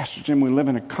simplistic. Pastor Jim, we live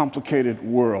in a complicated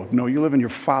world. No, you live in your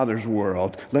Father's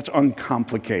world. Let's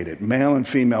uncomplicate it. Male and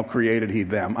female created he,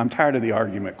 them. I'm tired of the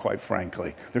argument, quite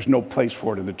frankly. There's no place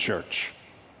for it in the church.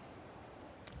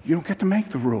 You don't get to make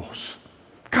the rules.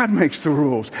 God makes the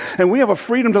rules. And we have a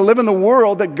freedom to live in the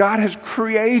world that God has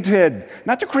created.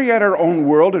 Not to create our own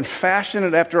world and fashion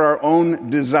it after our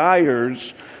own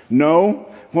desires.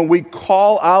 No, when we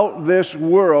call out this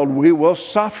world, we will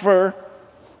suffer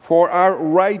for our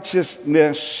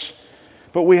righteousness.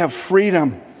 But we have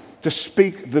freedom to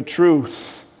speak the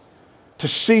truth, to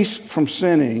cease from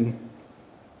sinning.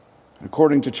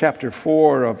 According to chapter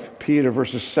 4 of Peter,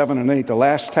 verses 7 and 8, the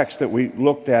last text that we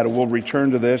looked at, and we'll return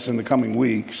to this in the coming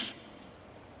weeks,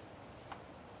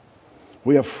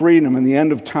 we have freedom in the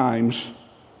end of times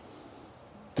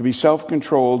to be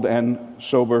self-controlled and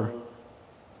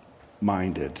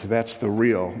sober-minded. That's the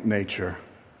real nature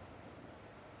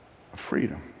of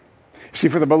freedom. See,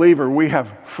 for the believer, we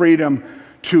have freedom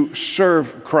to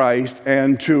serve Christ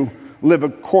and to live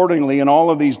accordingly in all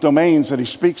of these domains that he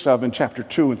speaks of in chapter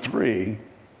 2 and 3.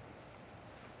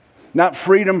 Not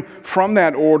freedom from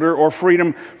that order or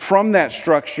freedom from that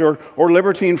structure or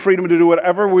liberty and freedom to do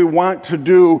whatever we want to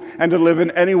do and to live in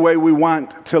any way we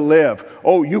want to live.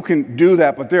 Oh, you can do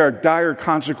that, but there are dire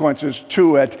consequences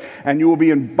to it, and you will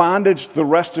be in bondage the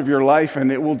rest of your life,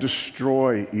 and it will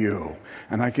destroy you.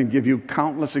 And I can give you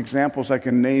countless examples. I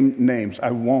can name names.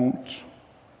 I won't.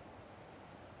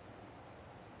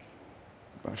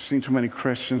 But I've seen too many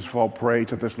Christians fall prey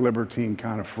to this libertine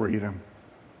kind of freedom.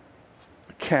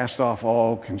 Cast off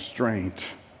all constraint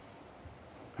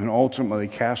and ultimately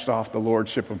cast off the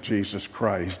lordship of Jesus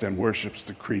Christ and worships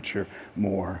the creature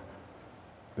more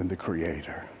than the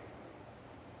Creator.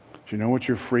 Do you know what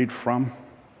you're freed from?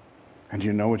 And do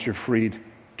you know what you're freed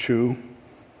to?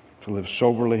 To live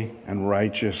soberly and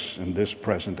righteous in this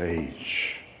present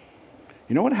age.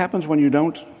 You know what happens when you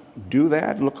don't do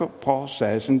that? Look what Paul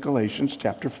says in Galatians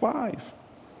chapter 5.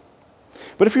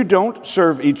 But if you don't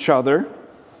serve each other,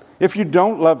 if you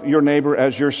don't love your neighbor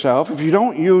as yourself, if you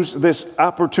don't use this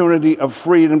opportunity of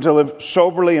freedom to live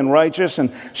soberly and righteous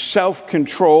and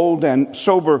self-controlled and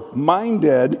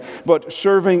sober-minded, but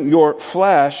serving your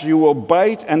flesh, you will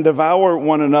bite and devour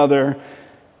one another,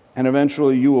 and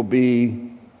eventually you will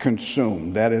be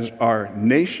consumed. That is our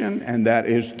nation, and that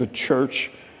is the church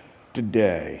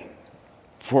today.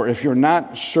 For if you're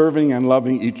not serving and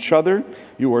loving each other,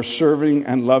 you are serving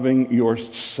and loving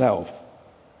yourself.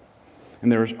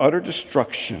 And there is utter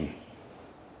destruction,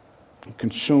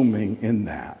 consuming in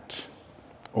that.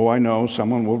 Oh, I know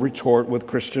someone will retort with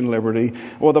Christian liberty.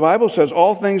 Well, the Bible says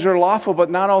all things are lawful, but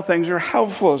not all things are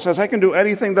helpful. It says I can do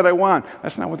anything that I want.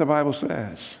 That's not what the Bible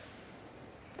says.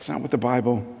 It's not what the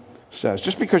Bible says.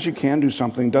 Just because you can do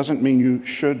something doesn't mean you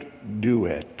should do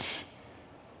it.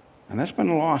 And that's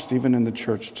been lost even in the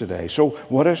church today. So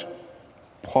what does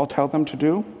Paul tell them to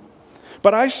do?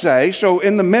 But I say, so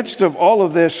in the midst of all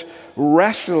of this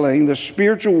wrestling, the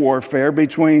spiritual warfare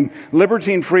between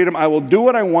liberty and freedom, I will do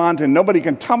what I want and nobody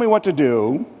can tell me what to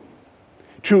do,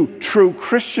 to true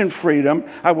Christian freedom,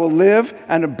 I will live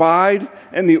and abide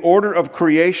in the order of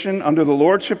creation under the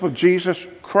lordship of Jesus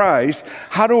Christ.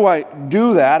 How do I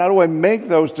do that? How do I make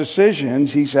those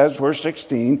decisions? He says, verse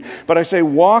 16, but I say,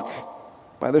 walk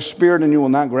by the Spirit, and you will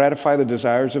not gratify the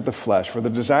desires of the flesh. For the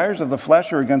desires of the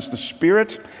flesh are against the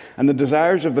Spirit, and the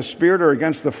desires of the Spirit are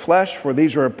against the flesh, for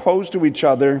these are opposed to each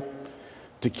other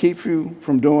to keep you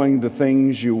from doing the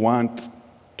things you want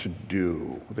to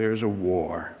do. There's a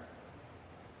war.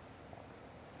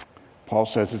 Paul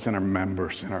says it's in our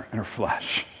members, in our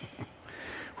flesh.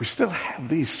 We still have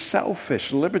these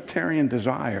selfish, libertarian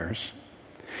desires.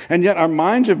 And yet our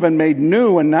minds have been made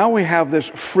new, and now we have this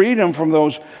freedom from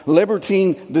those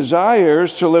libertine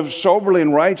desires to live soberly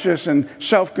and righteous and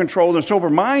self-controlled and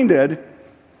sober-minded,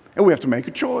 and we have to make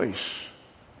a choice.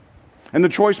 And the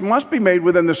choice must be made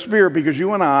within the Spirit, because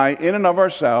you and I, in and of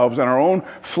ourselves and our own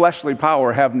fleshly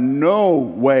power, have no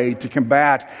way to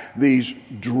combat these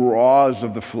draws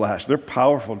of the flesh. They're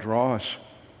powerful draws.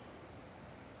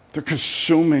 They're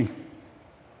consuming.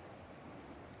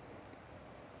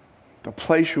 They'll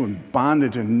place you in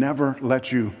bondage and never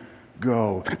let you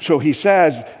go. So he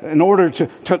says, in order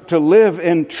to live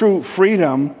in true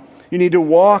freedom, you need to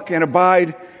walk and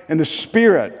abide in the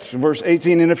Spirit. Verse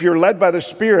 18, and if you're led by the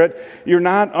Spirit, you're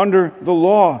not under the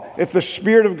law. If the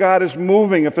Spirit of God is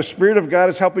moving, if the Spirit of God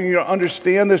is helping you to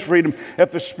understand this freedom,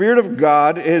 if the Spirit of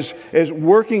God is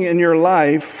working in your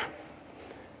life,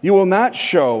 you will not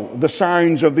show the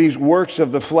signs of these works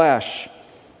of the flesh: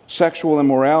 sexual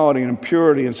immorality and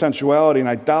impurity and sensuality and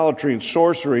idolatry and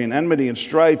sorcery and enmity and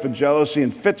strife and jealousy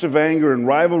and fits of anger and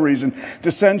rivalries and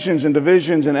dissensions and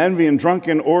divisions and envy and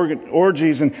drunken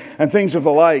orgies and things of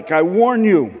the like. I warn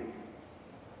you,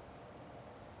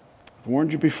 I've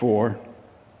warned you before,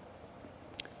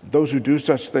 those who do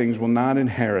such things will not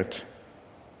inherit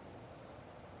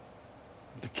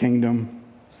the kingdom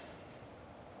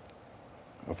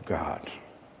of God.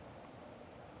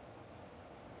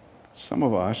 Some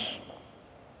of us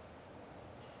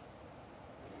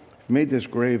have made this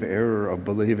grave error of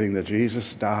believing that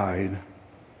Jesus died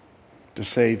to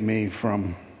save me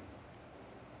from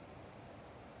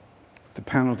the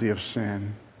penalty of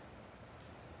sin,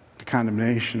 the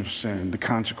condemnation of sin, the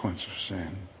consequence of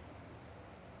sin.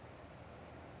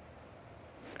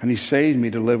 And He saved me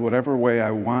to live whatever way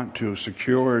I want to,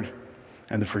 secured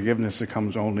and the forgiveness that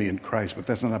comes only in Christ. But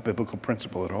that's not a biblical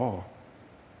principle at all.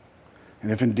 And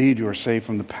if indeed you are saved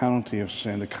from the penalty of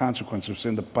sin, the consequence of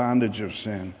sin, the bondage of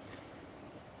sin,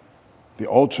 the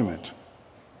ultimate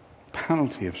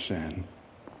penalty of sin,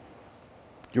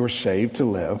 you are saved to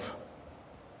live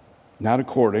not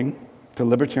according to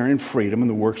libertarian freedom and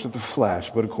the works of the flesh,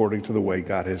 but according to the way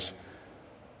God has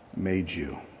made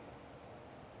you.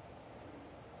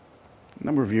 A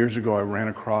number of years ago, I ran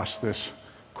across this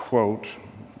quote,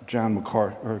 John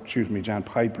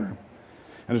Piper,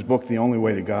 in his book, The Only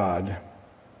Way to God.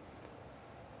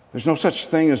 There's no such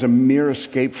thing as a mere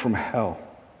escape from hell.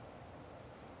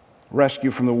 Rescue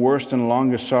from the worst and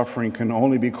longest suffering can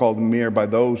only be called mere by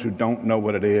those who don't know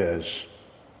what it is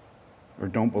or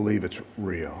don't believe it's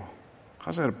real. How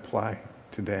does that apply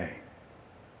today?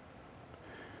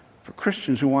 For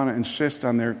Christians who want to insist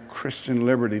on their Christian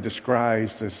liberty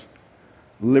disguised as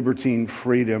libertine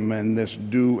freedom and this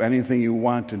do anything you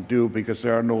want to do because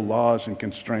there are no laws and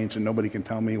constraints and nobody can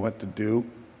tell me what to do,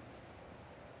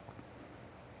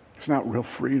 it's not real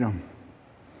freedom.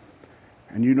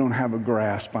 And you don't have a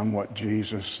grasp on what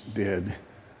Jesus did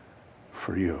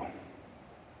for you.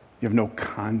 You have no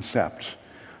concept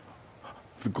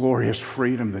of the glorious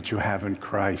freedom that you have in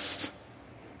Christ.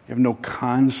 You have no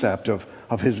concept of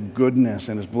His goodness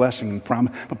and His blessing and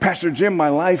promise. But Pastor Jim, my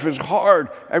life is hard.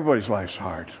 Everybody's life's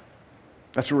hard.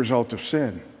 That's a result of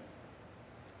sin.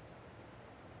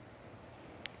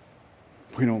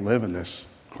 We don't live in this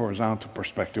horizontal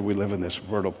perspective. We live in this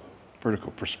vertical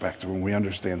perspective, and we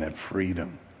understand that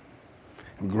freedom.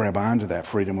 We grab onto that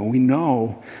freedom, and we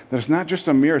know that it's not just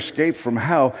a mere escape from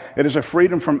hell. It is a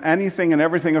freedom from anything and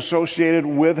everything associated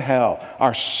with hell.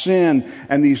 Our sin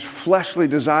and these fleshly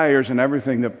desires and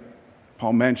everything that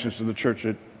Paul mentions to the church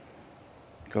at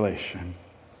Galatia.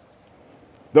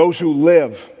 Those who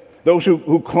live, those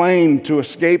who claim to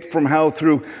escape from hell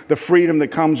through the freedom that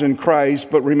comes in Christ,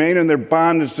 but remain in their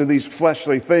bondage to these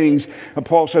fleshly things, and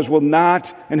Paul says, will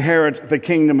not inherit the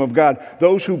kingdom of God.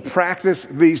 Those who practice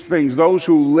these things, those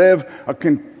who live a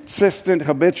consistent,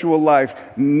 habitual life,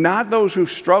 not those who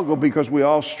struggle, because we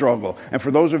all struggle. And for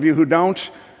those of you who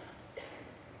don't,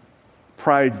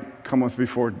 pride cometh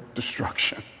before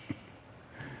destruction.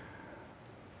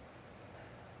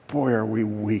 Boy, are we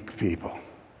weak people.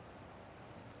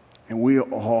 And we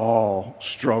all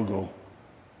struggle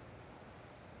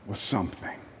with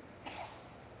something.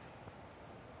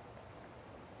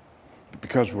 But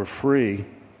because we're free,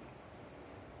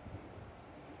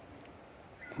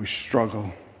 we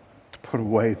struggle to put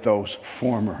away those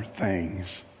former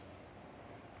things,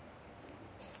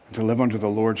 and to live under the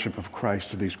lordship of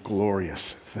Christ to these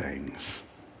glorious things.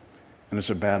 And it's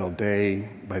a battle day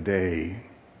by day.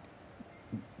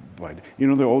 You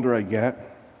know, the older I get,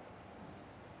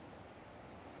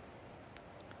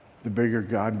 the bigger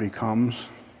God becomes,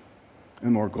 and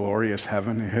the more glorious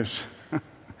heaven is.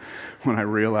 When I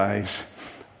realize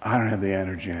I don't have the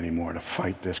energy anymore to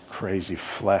fight this crazy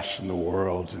flesh and the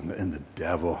world and the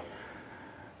devil.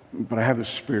 But I have the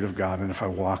Spirit of God, and if I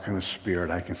walk in the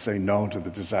Spirit, I can say no to the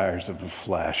desires of the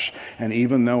flesh. And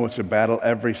even though it's a battle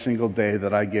every single day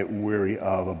that I get weary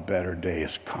of, a better day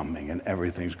is coming, and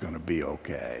everything's going to be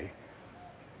okay.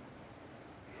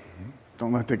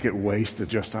 Don't let that get wasted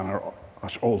just on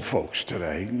us old folks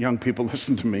today. Young people,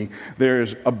 listen to me. There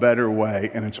is a better way,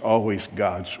 and it's always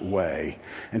God's way.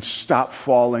 And stop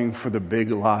falling for the big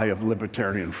lie of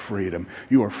libertarian freedom.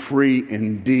 You are free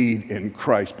indeed in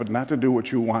Christ, but not to do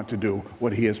what you want to do,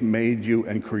 what He has made you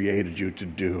and created you to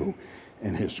do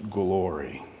in His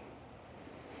glory.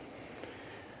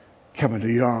 Kevin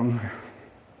DeYoung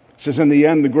says, in the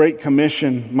end, the Great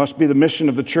Commission must be the mission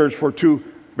of the church for two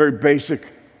very basic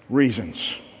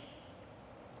reasons.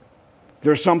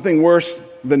 There's something worse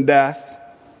than death.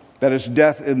 That is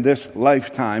death in this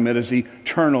lifetime. It is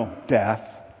eternal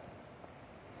death.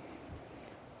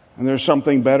 And there's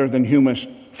something better than human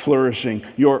flourishing,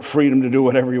 your freedom to do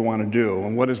whatever you want to do.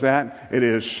 And what is that? It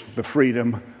is the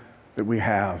freedom that we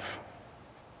have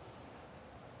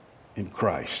in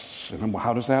Christ. And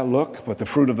how does that look? But the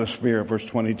fruit of the Spirit, verse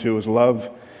 22, is love,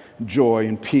 joy,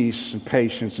 and peace, and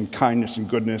patience, and kindness, and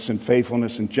goodness, and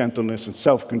faithfulness, and gentleness, and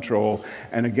self-control.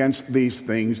 And against these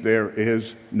things there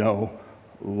is no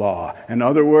law. In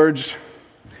other words,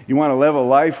 you want to live a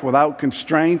life without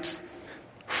constraint,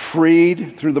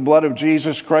 freed through the blood of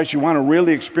Jesus Christ. You want to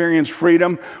really experience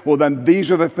freedom? Well, then these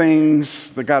are the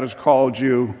things that God has called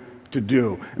you to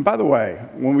do. And by the way,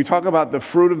 when we talk about the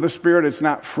fruit of the Spirit, it's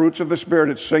not fruits of the Spirit,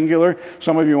 it's singular.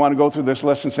 Some of you want to go through this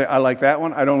list and say, I like that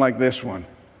one, I don't like this one.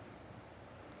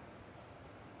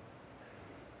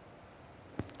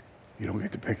 You don't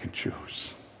get to pick and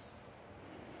choose.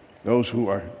 Those who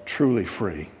are truly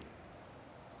free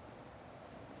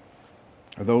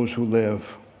are those who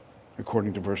live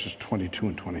according to verses 22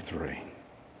 and 23.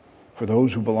 For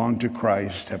those who belong to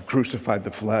Christ have crucified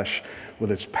the flesh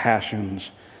with its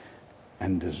passions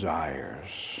and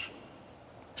desires.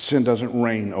 Sin doesn't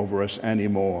reign over us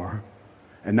anymore.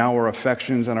 And now our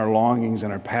affections and our longings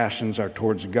and our passions are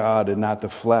towards God and not the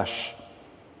flesh.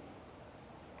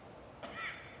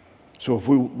 So if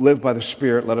we live by the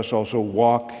Spirit, let us also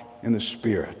walk in the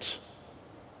Spirit.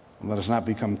 And let us not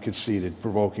become conceited,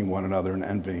 provoking one another and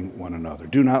envying one another.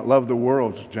 Do not love the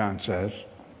world, John says.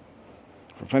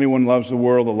 For if anyone loves the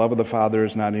world, the love of the Father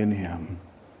is not in him.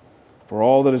 For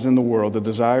all that is in the world, the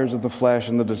desires of the flesh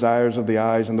and the desires of the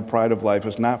eyes and the pride of life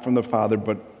is not from the Father,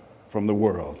 but from the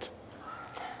world.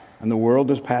 And the world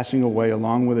is passing away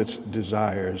along with its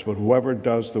desires, but whoever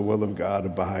does the will of God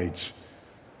abides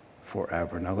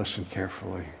forever. Now listen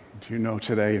carefully. Do you know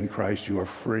today in Christ you are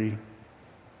free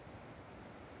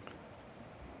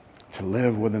to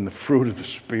live within the fruit of the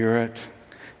Spirit,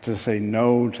 to say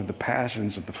no to the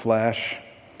passions of the flesh,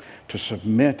 to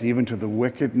submit even to the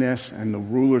wickedness and the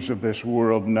rulers of this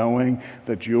world, knowing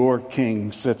that your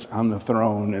King sits on the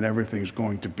throne and everything's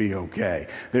going to be okay.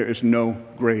 There is no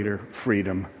greater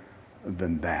freedom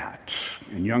than that.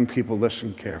 And young people,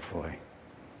 listen carefully.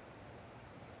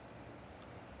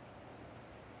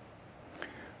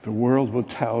 The world will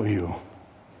tell you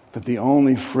that the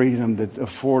only freedom that's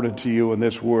afforded to you in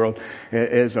this world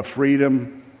is a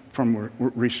freedom from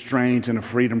restraint and a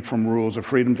freedom from rules, a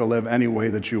freedom to live any way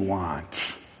that you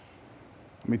want.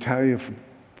 Let me tell you, from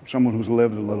someone who's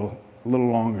lived a little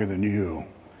longer than you,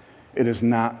 it is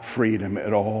not freedom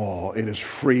at all. It is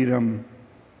freedom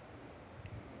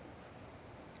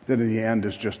that in the end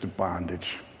is just a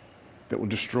bondage that will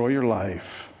destroy your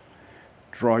life,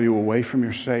 draw you away from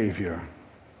your Savior,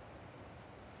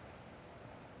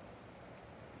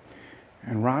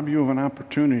 and rob you of an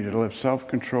opportunity to live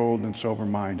self-controlled and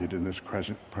sober-minded in this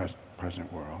present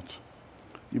world.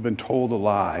 You've been told a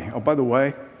lie. Oh, by the way,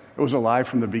 it was a lie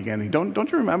from the beginning. Don't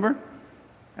you remember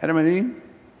Adam and Eve?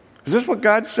 Is this what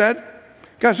God said?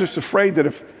 God's just afraid that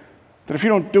if you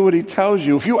don't do what he tells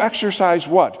you, if you exercise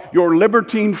what? Your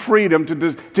libertine freedom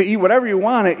to eat whatever you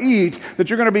want to eat, that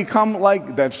you're going to become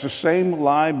like, that's the same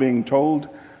lie being told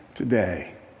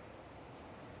today.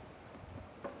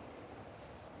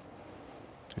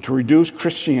 To reduce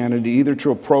Christianity either to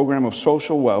a program of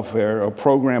social welfare or a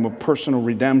program of personal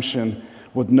redemption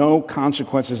with no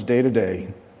consequences day to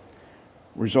day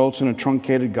results in a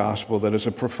truncated gospel that is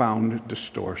a profound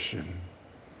distortion.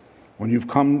 When you've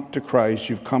come to Christ,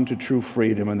 you've come to true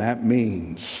freedom, and that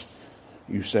means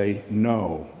you say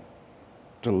no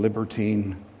to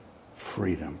libertine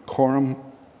freedom. Coram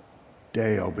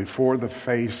Deo, before the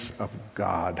face of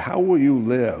God. How will you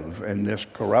live in this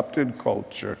corrupted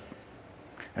culture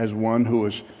as one who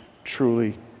is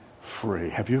truly free?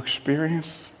 Have you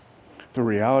experienced the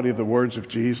reality of the words of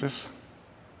Jesus?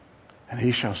 And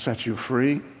he shall set you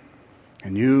free,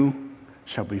 and you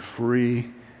shall be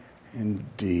free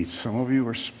indeed. Some of you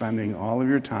are spending all of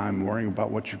your time worrying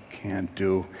about what you can't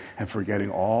do and forgetting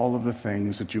all of the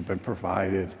things that you've been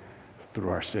provided through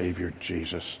our Savior,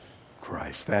 Jesus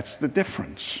Christ. That's the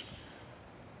difference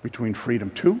between freedom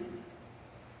to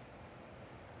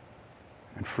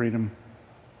and freedom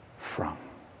from.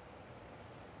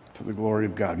 To the glory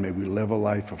of God, may we live a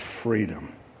life of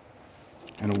freedom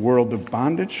in a world of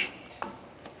bondage.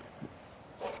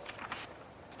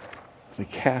 They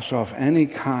cast off any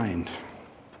kind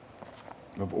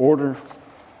of order,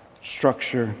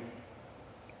 structure,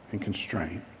 and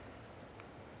constraint.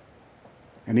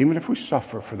 And even if we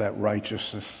suffer for that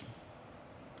righteousness,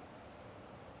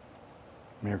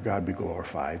 may our God be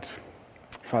glorified.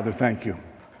 Father, thank you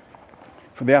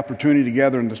for the opportunity to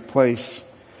gather in this place,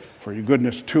 for your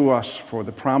goodness to us, for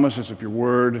the promises of your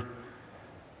word,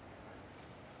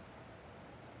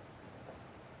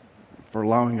 for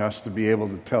allowing us to be able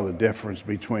to tell the difference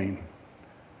between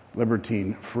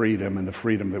libertine freedom and the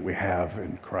freedom that we have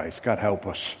in Christ. God, help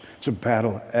us. It's a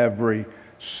battle every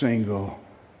single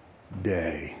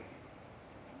day.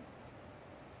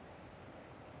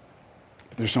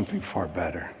 But there's something far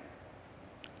better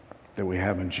that we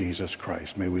have in Jesus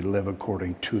Christ. May we live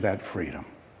according to that freedom.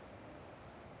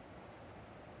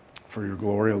 For your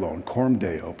glory alone. Coram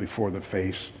Deo, before the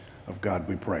face of God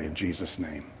we pray in Jesus'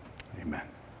 name. Amen.